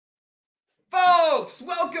Folks,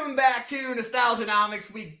 welcome back to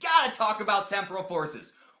Nostalgianomics. We gotta talk about Temporal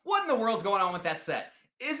Forces. What in the world's going on with that set?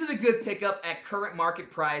 Is it a good pickup at current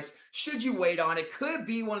market price? Should you wait on it? Could it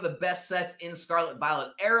be one of the best sets in Scarlet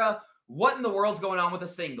Violet era? What in the world's going on with the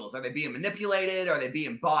singles? Are they being manipulated? Are they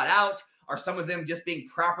being bought out? Are some of them just being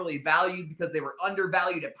properly valued because they were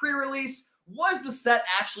undervalued at pre-release? Was the set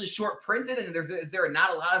actually short printed and is there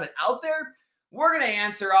not a lot of it out there? We're going to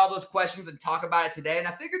answer all those questions and talk about it today. And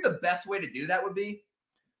I figured the best way to do that would be,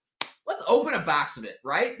 let's open a box of it,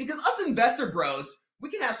 right? Because us investor bros, we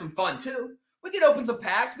can have some fun too. We can open some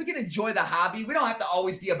packs. We can enjoy the hobby. We don't have to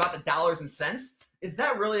always be about the dollars and cents. Is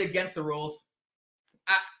that really against the rules?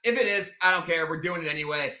 If it is, I don't care. We're doing it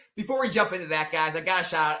anyway. Before we jump into that, guys, I got to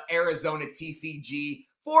shout out Arizona TCG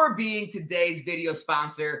for being today's video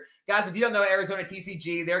sponsor. Guys, if you don't know Arizona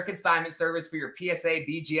TCG, they're a consignment service for your PSA,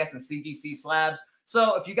 BGS, and CGC slabs.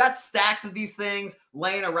 So if you got stacks of these things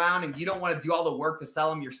laying around and you don't want to do all the work to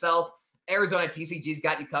sell them yourself, Arizona TCG's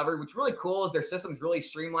got you covered. What's really cool is their system's really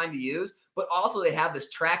streamlined to use, but also they have this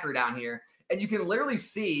tracker down here, and you can literally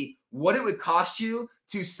see what it would cost you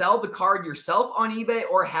to sell the card yourself on eBay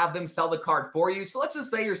or have them sell the card for you. So let's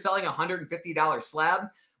just say you're selling a $150 slab.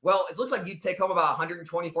 Well, it looks like you'd take home about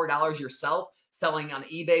 $124 yourself, selling on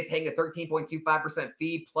eBay, paying a 13.25%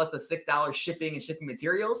 fee plus the $6 shipping and shipping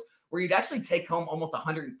materials, where you'd actually take home almost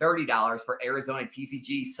 $130 for Arizona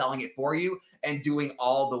TCG selling it for you and doing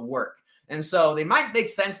all the work. And so they might make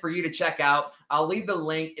sense for you to check out. I'll leave the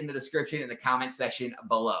link in the description in the comment section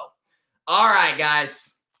below. All right,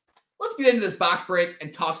 guys, let's get into this box break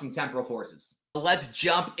and talk some Temporal Forces. Let's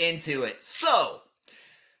jump into it. So,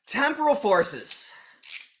 Temporal Forces.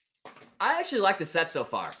 I actually like the set so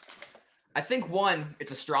far. I think, one,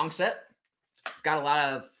 it's a strong set. It's got a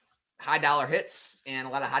lot of high dollar hits and a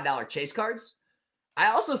lot of high dollar chase cards.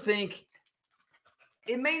 I also think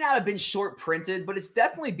it may not have been short printed, but it's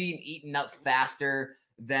definitely being eaten up faster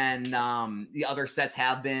than the other sets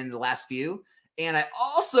have been the last few. And I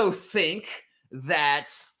also think that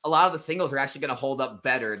a lot of the singles are actually going to hold up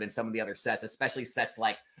better than some of the other sets, especially sets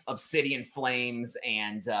like Obsidian Flames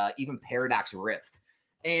and even Paradox Rift.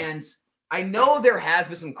 And I know there has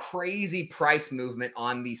been some crazy price movement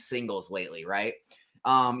on these singles lately, right?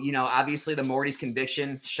 You know, obviously the Morty's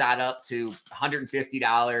Conviction shot up to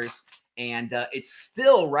 $150, and it's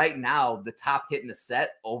still right now the top hit in the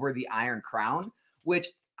set over the Iron Crown, which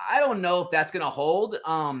I don't know if that's going to hold.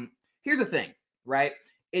 Here's the thing, right?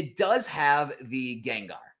 It does have the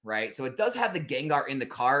Gengar, right? So it does have the Gengar in the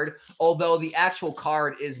card, although the actual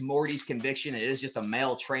card is Morty's Conviction. It is just a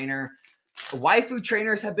male trainer. Waifu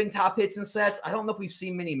trainers have been top hits in sets. I don't know if we've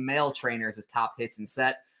seen many male trainers as top hits in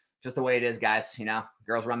set. Just the way it is, guys. You know,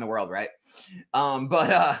 girls run the world, right?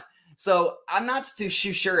 So I'm not too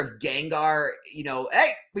sure if Gengar, you know, hey,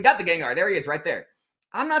 we got the Gengar. There he is right there.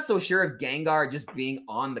 I'm not so sure if Gengar just being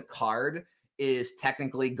on the card is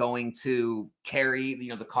technically going to carry, you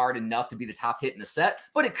know, the card enough to be the top hit in the set,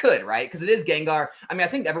 but it could, right? Because it is Gengar. I mean, I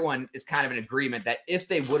think everyone is kind of in agreement that if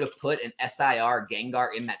they would have put an SIR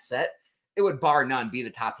Gengar in that set, it would bar none be the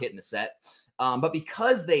top hit in the set. But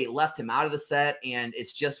because they left him out of the set and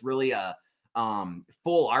it's just really a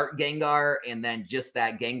full art Gengar and then just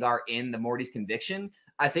that Gengar in the Morty's Conviction,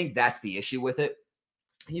 I think that's the issue with it.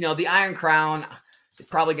 You know, the Iron Crown is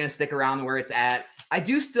probably going to stick around where it's at. I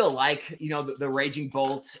do still like, you know, the Raging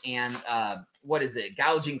Bolt and what is it?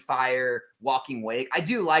 Gouging Fire, Walking Wake. I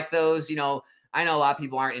do like those. You know, I know a lot of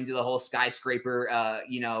people aren't into the whole Skyscraper,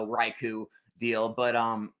 you know, Raikou deal, but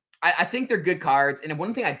I think they're good cards. And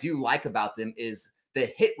one thing I do like about them is the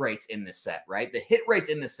hit rates in this set, right? The hit rates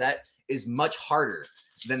in the set is much harder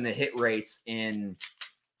than the hit rates in,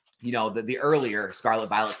 you know, the earlier Scarlet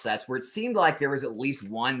Violet sets, where it seemed like there was at least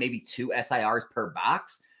one, maybe two SIRs per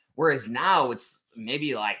box. Whereas now it's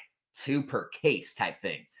maybe like 2 per case type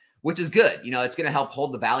thing, which is good. You know, it's going to help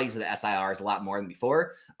hold the values of the SIRs a lot more than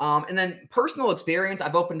before. And then personal experience,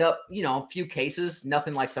 I've opened up, you know, a few cases,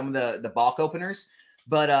 nothing like some of the bulk openers.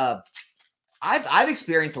 But I've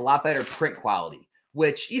experienced a lot better print quality,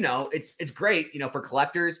 which, you know, it's great, you know, for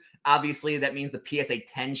collectors. Obviously, that means the PSA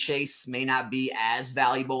 10 chase may not be as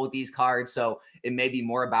valuable with these cards. So it may be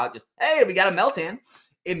more about just, hey, we got a Meltan.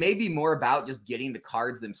 It may be more about just getting the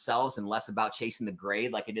cards themselves and less about chasing the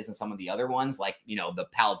grade like it is in some of the other ones, like, you know, the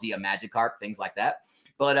Paldea Magikarp, things like that.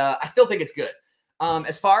 But I still think it's good.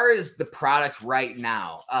 As far as the product right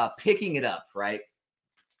now, picking it up, right?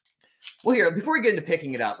 Well, here, before we get into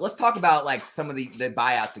picking it up, let's talk about like some of the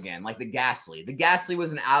buyouts again, like the Ghastly. The Ghastly was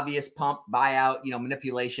an obvious pump buyout, you know,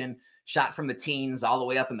 manipulation, shot from the teens all the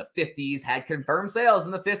way up in the 50s, had confirmed sales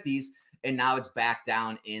in the 50s, and now it's back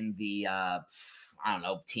down in the, I I don't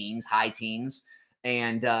know, teens, high teens.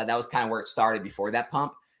 And that was kind of where it started before that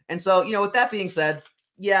pump. And so, with that being said,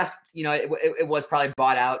 yeah, it was probably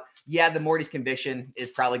bought out. Yeah, the Morty's Conviction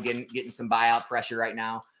is probably getting some buyout pressure right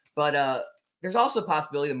now. But there's also a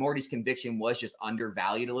possibility the Morty's Conviction was just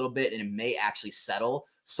undervalued a little bit, and it may actually settle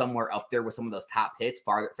somewhere up there with some of those top hits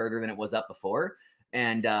further than it was up before.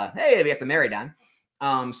 And hey, we got the Maridon.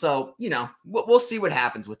 So, we'll see what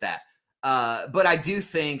happens with that. But I do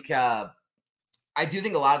think a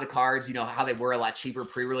lot of the cards, how they were a lot cheaper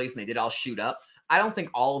pre-release and they did all shoot up. I don't think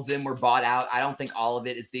all of them were bought out. I don't think all of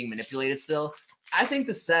it is being manipulated still. I think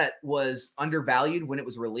the set was undervalued when it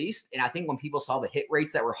was released. And I think when people saw the hit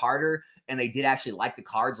rates that were harder and they did actually like the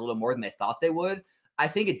cards a little more than they thought they would, I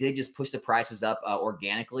think it did just push the prices up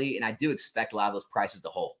organically. And I do expect a lot of those prices to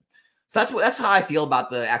hold. So that's how I feel about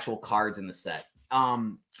the actual cards in the set.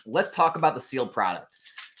 Let's talk about the sealed product.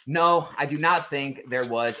 No, I do not think there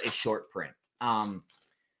was a short print.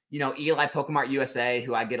 Eli Pokemart USA,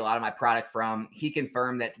 who I get a lot of my product from, he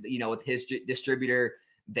confirmed that, with his distributor,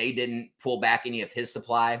 they didn't pull back any of his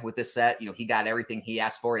supply with this set. He got everything he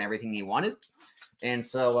asked for and everything he wanted. And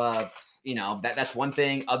so, that's one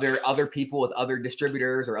thing. Other people with other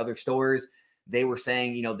distributors or other stores, they were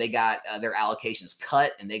saying, they got their allocations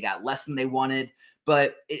cut and they got less than they wanted.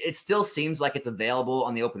 But it still seems like it's available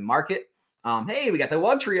on the open market. Hey, we got the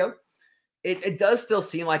one trio. It does still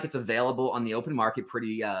seem like it's available on the open market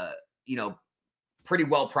pretty well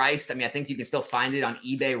priced. I mean, I think you can still find it on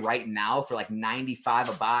eBay right now for like $95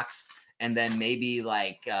 a box. And then maybe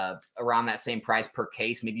like around that same price per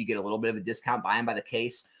case. Maybe you get a little bit of a discount buying by the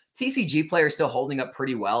case. TCG Player is still holding up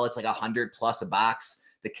pretty well. It's like $100+ a box.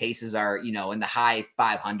 The cases are, in the high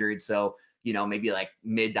 500s. So, maybe like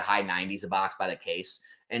mid to high 90s a box by the case.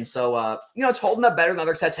 And so, it's holding up better than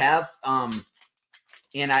other sets have.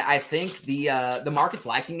 And I think the market's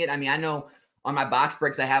liking it. I mean, I know on my box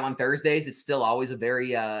breaks I have on Thursdays, it's still always a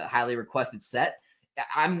very highly requested set.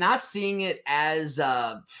 I'm not seeing it as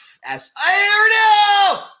I don't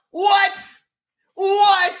know what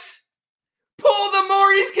pull the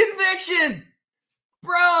Morty's Conviction,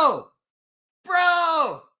 bro.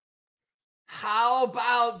 How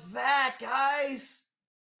about that, guys?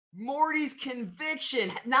 Morty's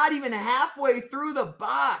Conviction, not even halfway through the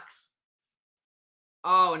box.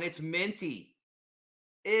 Oh, and it's minty.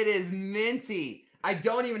 It is minty. I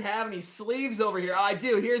don't even have any sleeves over here. Oh, I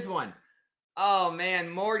do. Here's one. Oh, man.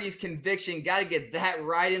 Morty's Conviction. Got to get that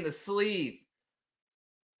right in the sleeve.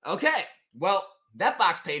 Okay. Well, that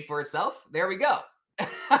box paid for itself. There we go.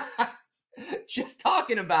 Just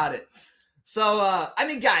talking about it. So,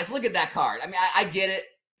 guys, look at that card. I mean, I get it.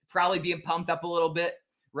 Probably being pumped up a little bit.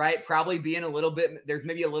 Right? Probably being a little bit, there's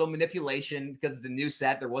maybe a little manipulation because it's a new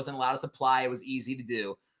set. There wasn't a lot of supply. It was easy to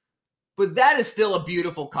do. But that is still a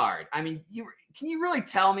beautiful card. I mean, can you really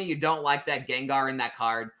tell me you don't like that Gengar in that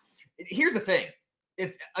card? Here's the thing.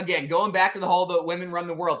 If, again, going back to the whole the women run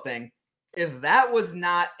the world thing, if that was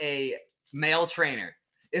not a male trainer,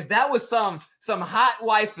 if that was some hot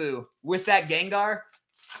waifu with that Gengar,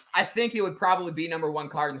 I think it would probably be #1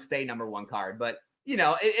 card and stay #1 card. But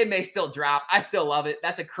it may still drop. I still love it.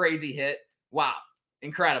 That's a crazy hit. Wow.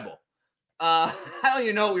 Incredible. I don't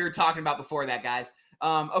even know what we were talking about before that, guys.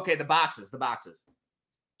 Okay, the boxes.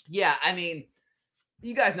 Yeah, I mean,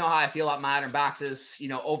 you guys know how I feel about modern boxes.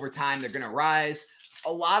 Over time, they're going to rise.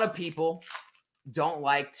 A lot of people don't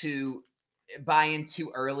like to buy in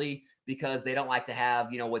too early because they don't like to have,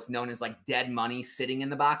 what's known as like dead money sitting in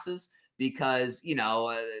the boxes. Because,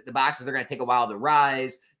 the boxes are going to take a while to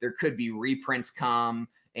rise. There could be reprints come.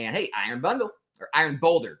 And, hey, Iron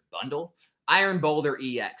Boulder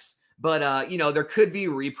EX. But, there could be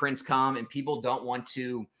reprints come, and people don't want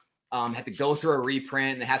to have to go through a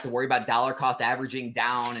reprint and they have to worry about dollar cost averaging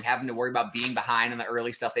down and having to worry about being behind on the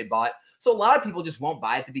early stuff they bought. So a lot of people just won't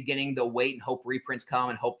buy at the beginning. They'll wait and hope reprints come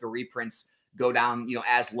and hope the reprints go down,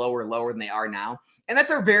 as lower than they are now. And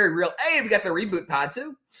that's a very real, hey, we got the reboot pod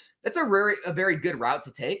too. That's a very good route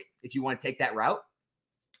to take if you want to take that route.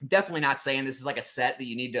 Definitely not saying this is like a set that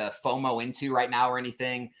you need to FOMO into right now or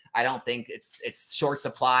anything. I don't think it's short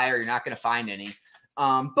supply or you're not going to find any.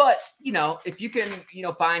 But if you can,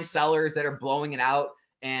 find sellers that are blowing it out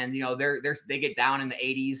and, they get down in the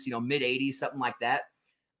 80s, mid 80s, something like that.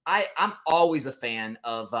 I'm always a fan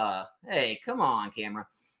of, hey, come on, camera.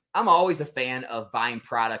 I'm always a fan of buying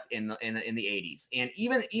product in the 80s. And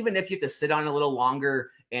even if you have to sit on it a little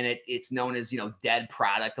longer and it's known as, dead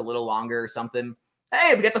product a little longer or something.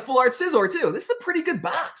 Hey, we got the full art Scizor too. This is a pretty good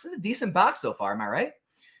box. This is a decent box so far. Am I right?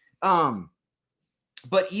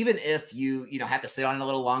 But even if you have to sit on it a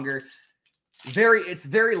little longer, It's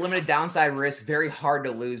very limited downside risk, very hard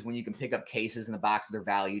to lose when you can pick up cases in the box that are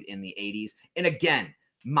valued in the 80s. And again,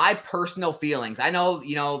 my personal feelings, I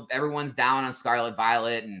know, everyone's down on Scarlet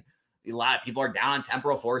Violet and a lot of people are down on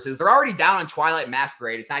Temporal Forces. They're already down on Twilight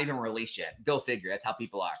Masquerade. It's not even released yet. Go figure. That's how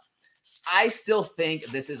people are. I still think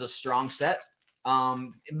this is a strong set.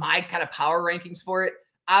 My kind of power rankings for it,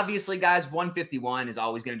 obviously, guys, 151 is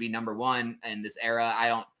always going to be number one in this era. I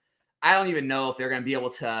don't even know if they're going to be able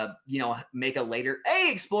to, make a later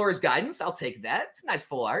Explorer's Guidance. I'll take that. It's nice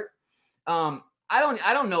full art. I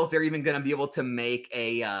don't know if they're even going to be able to make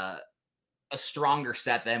a stronger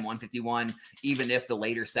set than 151, even if the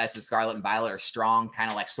later sets of Scarlet and Violet are strong, kind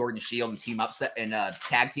of like Sword and Shield and team up set and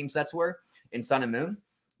tag team sets were in Sun and Moon.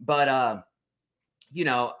 But I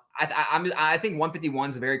think 151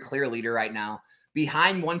 is a very clear leader right now.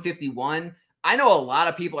 Behind 151, I know a lot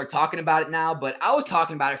of people are talking about it now, but I was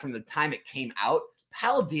talking about it from the time it came out.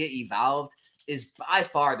 Paldea Evolved is by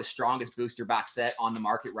far the strongest booster box set on the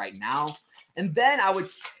market right now. And then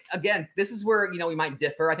again, this is where, we might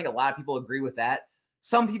differ. I think a lot of people agree with that.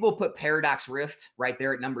 Some people put Paradox Rift right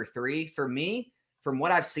there at number 3. For me, from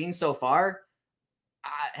what I've seen so far,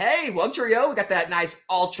 hey, Wugtrio, we got that nice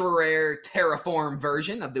ultra rare Terraform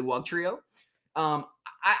version of the Wugtrio.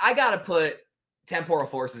 I got to put Temporal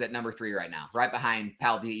Forces at number 3 right now, right behind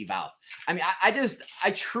Paldea Evolved. I mean,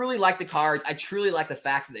 I truly like the cards. I truly like the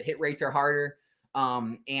fact that the hit rates are harder.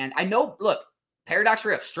 And I know, look, Paradox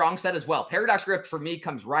Rift, strong set as well. Paradox Rift for me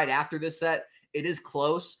comes right after this set. It is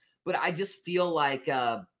close, but I just feel like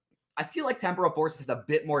Temporal Forces has a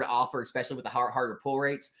bit more to offer, especially with the harder pull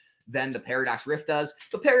rates than the Paradox Rift does.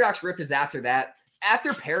 But Paradox Rift is after that.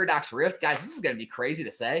 After Paradox Rift, guys, this is going to be crazy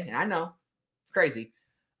to say, and I know, crazy.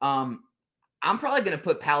 I'm probably going to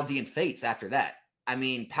put Paldean Fates after that. I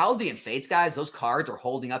mean, Paldean Fates, guys, those cards are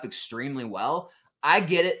holding up extremely well. I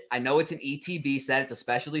get it. I know it's an ETB set. It's a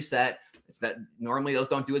specialty set. It's that normally those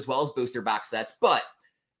don't do as well as booster box sets, but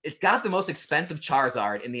it's got the most expensive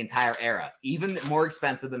Charizard in the entire era, even more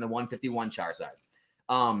expensive than the 151 Charizard.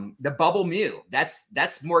 The Bubble Mew,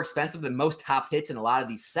 that's more expensive than most top hits in a lot of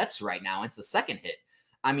these sets right now. It's the second hit.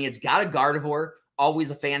 I mean, it's got a Gardevoir,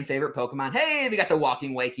 always a fan favorite Pokemon. Hey, we got the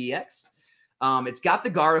Walking Wake EX. It's got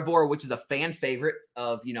the Gardevoir, which is a fan favorite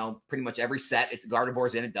of, pretty much every set. It's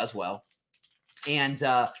Gardevoir's in, it does well. And,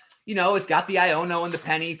 it's got the Iono and the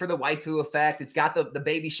Penny for the waifu effect. It's got the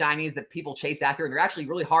baby shinies that people chase after, and they're actually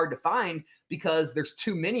really hard to find because there's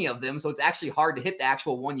too many of them. So it's actually hard to hit the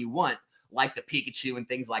actual one you want, like the Pikachu and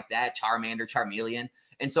things like that, Charmander, Charmeleon.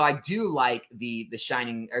 And so I do like the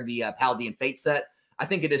Shining or the Paldean Fate set. I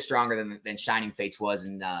think it is stronger than Shining Fates was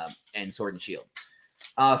in Sword and Shield.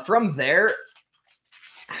 From there,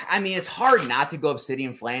 I mean, it's hard not to go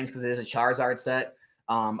Obsidian Flames because it is a Charizard set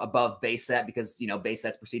above base set because, base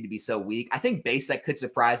sets proceed to be so weak. I think base set could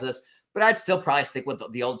surprise us, but I'd still probably stick with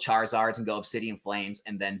the old Charizards and go Obsidian Flames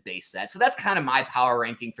and then base set. So that's kind of my power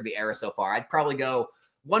ranking for the era so far. I'd probably go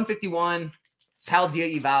 151,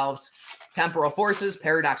 Paldea Evolved, Temporal Forces,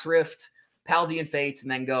 Paradox Rift, Paldean Fates,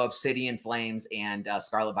 and then go Obsidian Flames and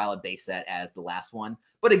Scarlet Violet base set as the last one.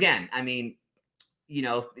 But again, I mean,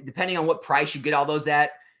 depending on what price you get all those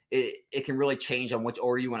at, it can really change on which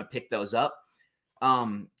order you want to pick those up.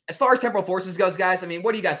 As far as Temporal Forces goes, guys, I mean,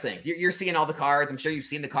 what do you guys think? You're seeing all the cards. I'm sure you've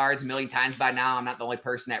seen the cards a million times by now. I'm not the only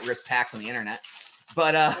person that rips packs on the internet.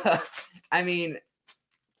 But, I mean,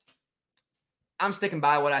 I'm sticking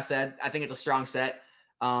by what I said. I think it's a strong set.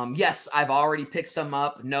 Yes, I've already picked some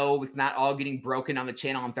up. No, with not all getting broken on the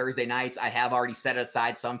channel on Thursday nights, I have already set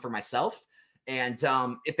aside some for myself. And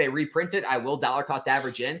if they reprint it, I will dollar cost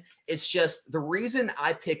average in. It's just the reason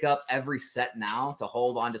I pick up every set now to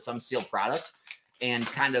hold on to some sealed products and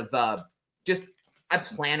kind of I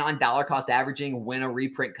plan on dollar cost averaging when a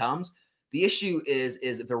reprint comes. The issue is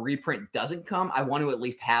if the reprint doesn't come, I want to at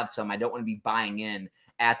least have some. I don't want to be buying in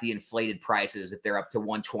at the inflated prices if they're up to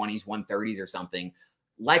 120s, 130s or something,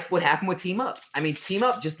 like what happened with Team Up. I mean, Team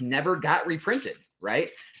Up just never got reprinted,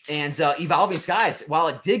 right? And Evolving Skies, while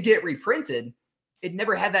it did get reprinted, it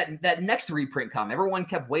never had that next reprint come. Everyone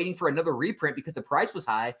kept waiting for another reprint because the price was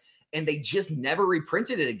high, and they just never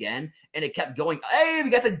reprinted it again. And it kept going. Hey, we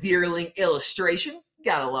got the Deerling illustration.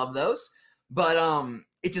 Gotta love those. But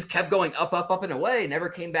it just kept going up, up, up and away. Never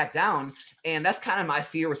came back down. And that's kind of my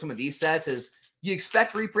fear with some of these sets is you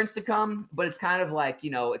expect reprints to come, but it's kind of like,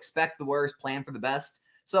 expect the worst, plan for the best.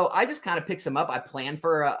 So I just kind of pick some up. I plan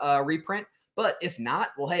for a reprint. But if not,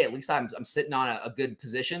 well, hey, at least I'm sitting on a good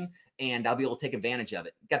position, and I'll be able to take advantage of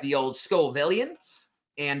it. Got the old Scovillian,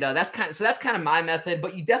 and that's kind of my method.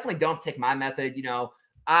 But you definitely don't take my method.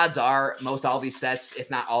 odds are most all these sets, if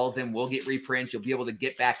not all of them, will get reprints. You'll be able to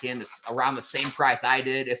get back in around the same price I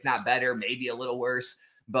did, if not better, maybe a little worse.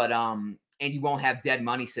 But and you won't have dead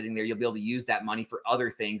money sitting there. You'll be able to use that money for other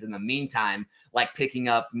things in the meantime, like picking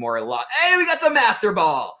up more Hey, we got the Master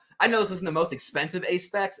Ball. I know this isn't the most expensive ace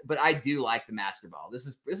specs, but I do like the Master Ball.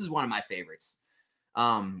 This is one of my favorites.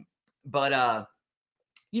 You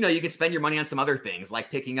know, you could spend your money on some other things, like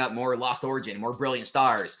picking up more Lost Origin, more Brilliant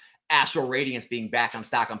Stars, Astral Radiance being back on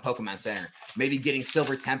stock on Pokemon Center, maybe getting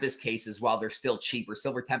Silver Tempest cases while they're still cheap, or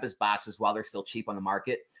Silver Tempest boxes while they're still cheap on the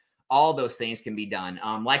market. All those things can be done.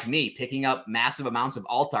 Like me, picking up massive amounts of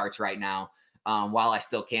alt arts right now while I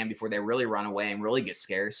still can before they really run away and really get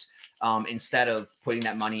scarce, instead of putting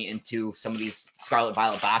that money into some of these Scarlet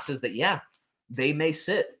Violet boxes that, yeah, they may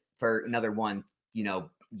sit for another one, you know,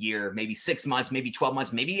 year, maybe 6 months, maybe 12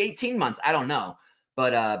 months, maybe 18 months. I don't know.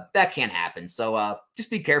 But that can happen. So just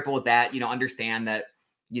be careful with that. You know, understand that,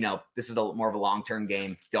 you know, this is more of a long-term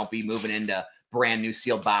game. Don't be moving into brand new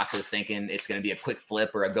sealed boxes thinking it's going to be a quick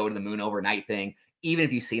flip or a go to the moon overnight thing. Even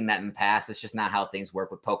if you've seen that in the past, it's just not how things work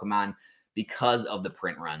with Pokemon because of the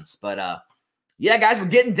print runs. But yeah, guys, we're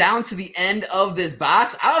getting down to the end of this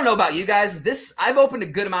box. I don't know about you guys. I've opened a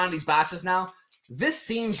good amount of these boxes now. This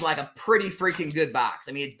seems like a pretty freaking good box.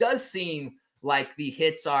 I mean, it does seem like the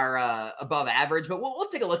hits are above average, but we'll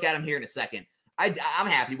take a look at them here in a second. I'm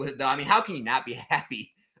happy with it, though. I mean, how can you not be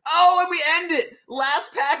happy? Oh, and we end it.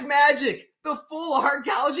 Last pack magic. The full art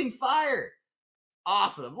gouging fire.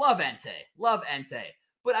 Awesome. Love Entei. Love Entei.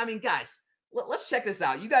 But, I mean, guys, let's check this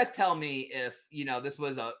out. You guys tell me if, you know, this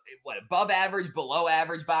was above average, below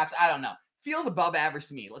average box. I don't know. Feels above average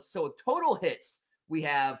to me. So total hits, we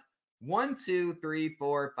have 1, 2, 3,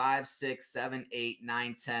 4, 5, 6, 7, 8,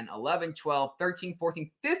 9, 10, 11, 12, 13,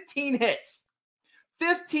 14, 15 hits.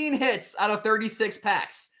 15 hits out of 36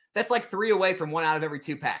 packs. That's like 3 away from 1 out of every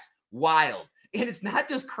 2 packs. Wild. And it's not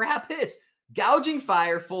just crap hits. Gouging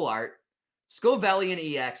Fire full art. Scovellian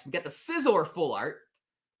EX. We got the Scizor full art.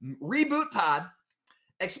 Reboot Pod.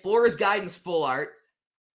 Explorer's Guidance full art.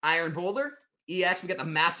 Iron Boulder EX. We got the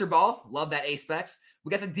Master Ball. Love that A-Specs. We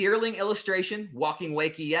got the Deerling illustration, Walking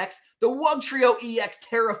Wake EX, the Wugtrio EX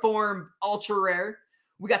Terraform Ultra Rare.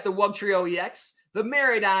 We got the Wugtrio EX, the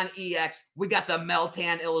Maridon EX. We got the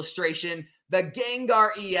Meltan illustration, the Gengar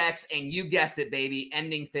EX, and you guessed it, baby,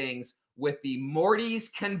 ending things with the Morty's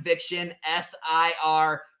Conviction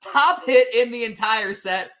SIR, top hit in the entire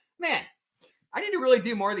set. Man, I need to really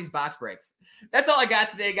do more of these box breaks. That's all I got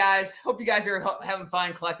today, guys. Hope you guys are having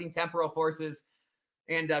fun collecting Temporal Forces.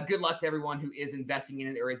 And good luck to everyone who is investing in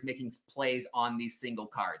it or is making plays on these single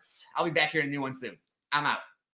cards. I'll be back here in a new one soon. I'm out.